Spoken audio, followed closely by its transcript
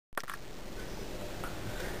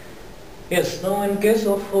Yes, now in case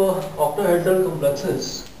of octahedral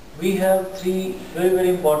complexes, we have three very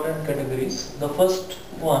important categories. The first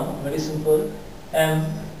one, very simple,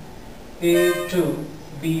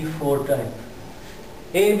 A2B4 type.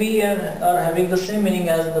 A, B are having the same meaning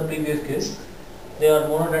as in the previous case. They are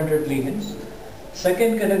monodentate ligands.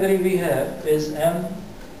 Second category we have is AA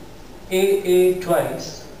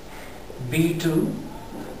twice B2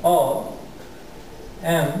 or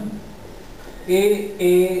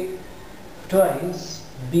AA twice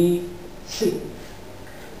BC.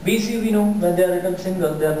 BC we know when they are written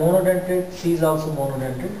single, they are monodentate, C is also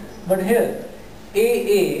monodentate. But here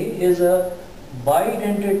AA is a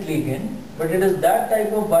bidentate ligand, but it is that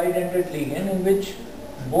type of bidentate ligand in which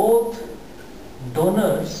both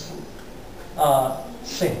donors are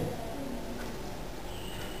same.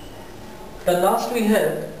 The last we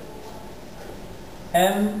have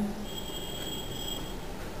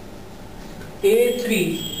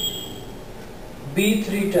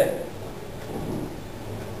A3B3 type.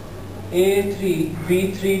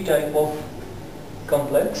 A3B3 type of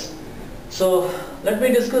complex. So let me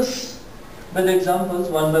discuss with examples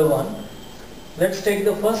one by one. Let's take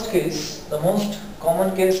the first case, the most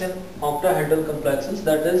common case in octahedral complexes,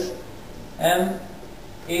 that is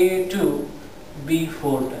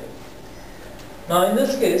A2B4 type. Now in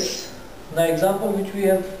this case, the example which we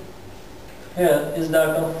have here is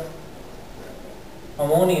that of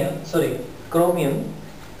chromium.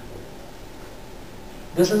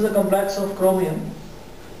 This is the complex of chromium.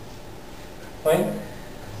 Fine.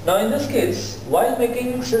 Now in this case, while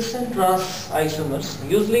making cis and trans isomers,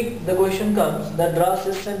 usually the question comes that draw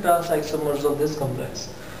cis and trans isomers of this complex.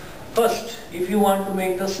 First, if you want to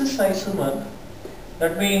make the cis isomer,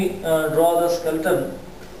 let me draw the skeleton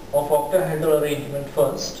of octahedral arrangement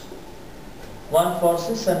first. One for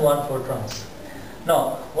cis and one for trans.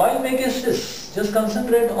 Now, while making cis, just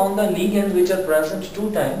concentrate on the ligands which are present two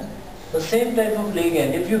times. The same type of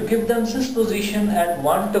ligand, if you give them cis position at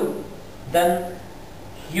 1, 2, then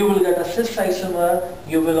you will get a cis isomer.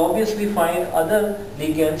 You will obviously find other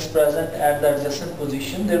ligands present at the adjacent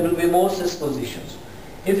position. There will be more cis positions.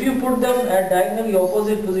 If you put them at diagonally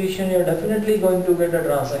opposite position, you are definitely going to get a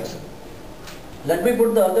trans isomer. Let me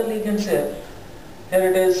put the other ligands here.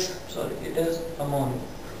 Here it is ammonia.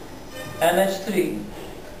 NH3,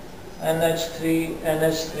 NH3,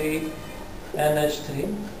 NH3,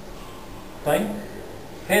 NH3. Fine.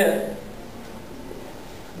 Here,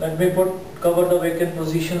 let me cover the vacant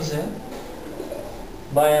positions here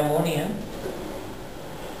by ammonia.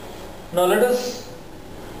 Now let us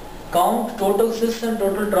count total cis and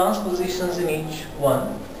total trans positions in each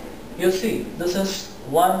one. You see, this is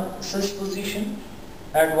one cis position.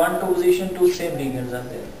 At 1, 2 position, two same ligands are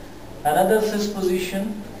there. Another cis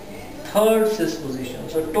position, third cis position.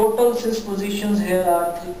 So total cis positions here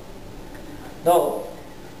are 3. Now,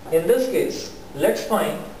 in this case, let's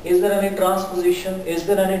find, is there any trans position? Is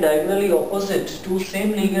there any diagonally opposite? Two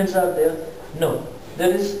same ligands are there? No.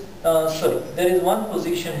 There is one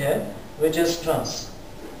position here which is trans.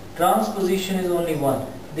 Trans position is only one.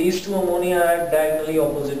 These two ammonia are at diagonally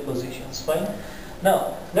opposite positions. Fine.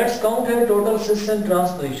 Now, let's count here total cis and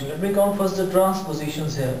trans position. Let me count first the trans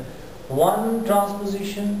positions here. 1 trans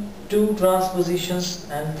position, 2 trans positions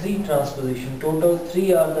and 3 trans position. Total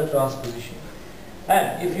 3 are the trans position.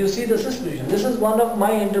 And if you see the cis position, this is one of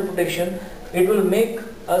my interpretation. It will make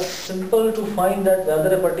us simple to find that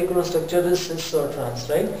whether a particular structure is cis or trans,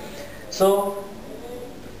 right? So,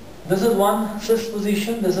 this is one cis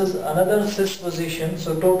position, this is another cis position.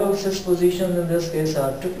 So, total cis positions in this case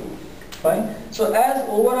are 2. Fine. So, as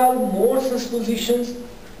overall more cis positions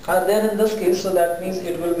are there in this case, so that means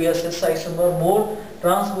it will be a cis isomer. More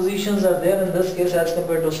trans positions are there in this case as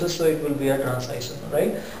compared to cis, so it will be a trans isomer,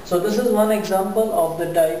 right? So this is one example of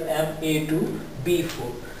the type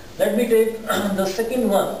Ma2B4. Let me take the second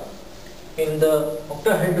one in the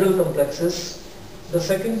octahedral complexes. The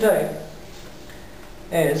second type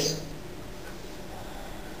is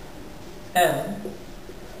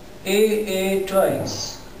AA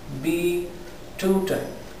twice B2 type.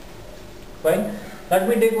 Fine. Let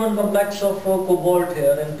me take one complex of cobalt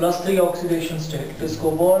here in +3 oxidation state. It is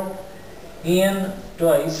cobalt En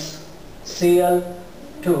twice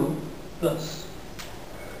Cl2 plus.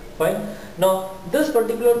 Fine. Now this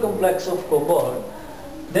particular complex of cobalt,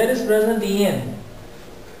 there is present En,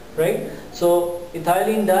 right? So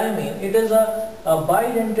ethylene diamine, it is a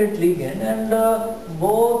bidentate ligand and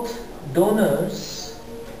both donors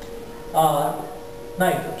are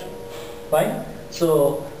nitrogen. Fine.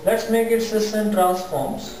 So let's make it cis and trans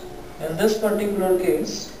forms. In this particular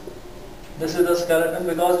case, this is the skeleton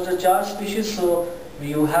because it's a charged species, so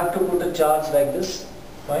you have to put a charge like this.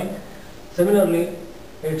 Fine. Similarly,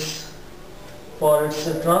 it's for its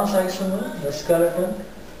trans isomer, the skeleton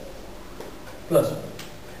plus 1.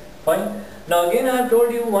 Fine. Now again I have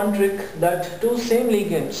told you one trick, that two same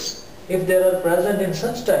ligands, if they are present in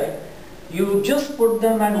such type, you just put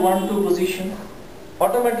them at 1, 2 position,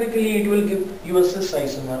 automatically it will give you a cis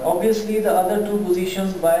isomer. Obviously the other two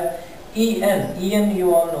positions by En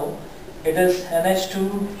you all know, it is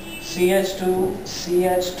NH2, CH2,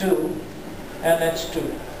 CH2, NH2,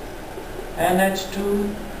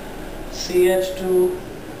 NH2, CH2,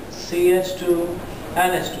 CH2,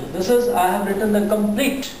 NH2. This is, I have written the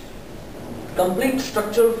complete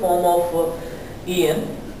structural form of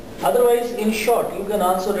En. Otherwise, in short, you can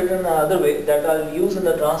also written another way that I'll use in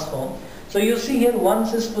the transform. So you see here 1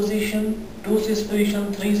 cis position, 2 cis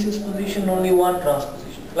position, 3 cis position, only 1 trans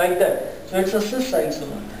position, like that. So it's a cis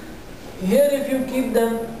isomer. Here if you keep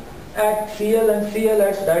them at Cl and Cl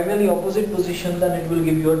at diagonally opposite position, then it will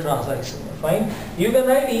give you a trans isomer. Fine. You can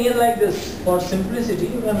write En like this. For simplicity,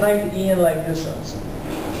 you can write En like this also.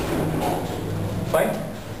 Fine.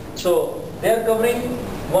 So they are covering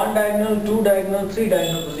 1 diagonal, 2 diagonal, 3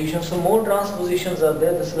 diagonal positions. So more trans positions are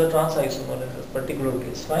there. This is a trans isomer in this particular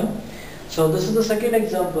case. Fine. So this is the second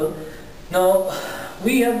example. Now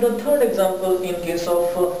we have the third example in case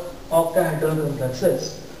of octahedral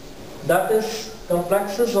complexes. That is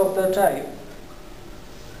complexes of the type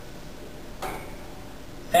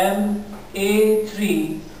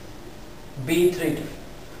Ma3B3.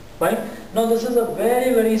 Right? Now this is a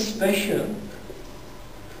very special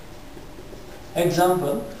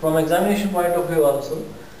example from examination point of view also.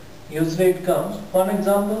 Usually it comes. One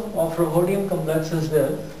example of rhodium complex is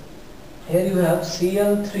there. Here you have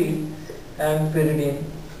Cl3 and pyridine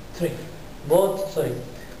 3.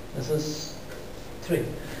 This is 3.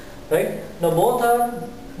 Right? Now both are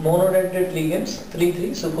monodentate ligands,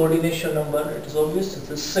 3, so coordination number, it is obvious, it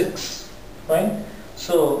is 6. Fine?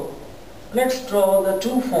 So let's draw the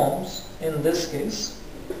two forms in this case.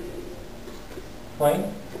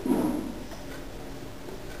 Fine?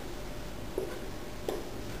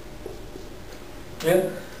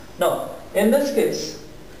 Clear? Now in this case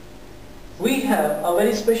we have a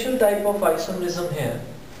very special type of isomerism here.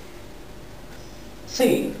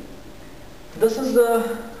 See, this is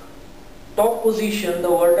the top position, the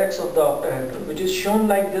vertex of the octahedral, which is shown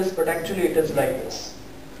like this, but actually it is like this.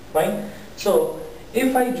 Fine? So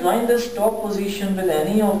if I join this top position with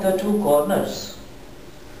any of the two corners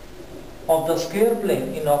of the square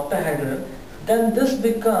plane in octahedral, then this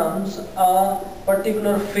becomes a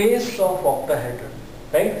particular face of octahedral.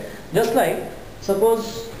 Right? Just like,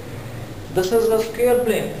 suppose this is the square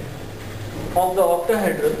plane of the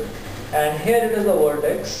octahedral and here it is the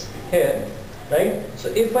vertex here. Right? So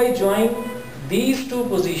if I join these two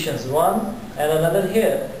positions, one and another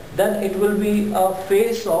here, then it will be a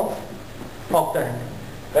face of octahedral.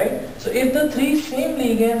 Right? So if the three same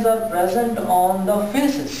ligands are present on the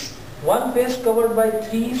faces, one face covered by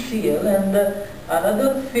 3Cl and the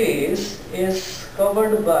another face is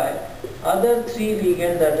covered by other 3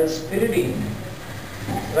 ligand, that is pyridine,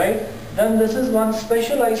 right? Then this is one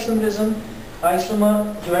special geometrical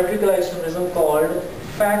isomerism called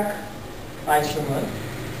FAC isomer,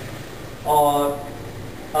 or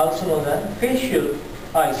also known as facial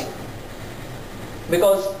isomer,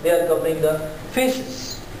 because they are covering the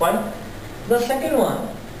faces. Fine. The second one,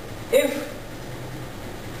 if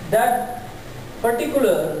that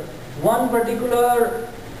one particular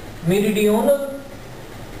meridional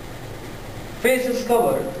face is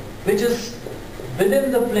covered, which is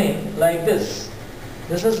within the plane like this.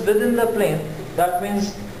 This is within the plane. That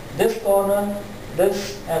means this corner,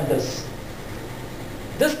 this and this.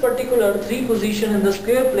 This particular 3 position in the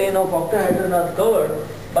square plane of octahedron are covered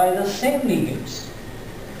by the same ligands.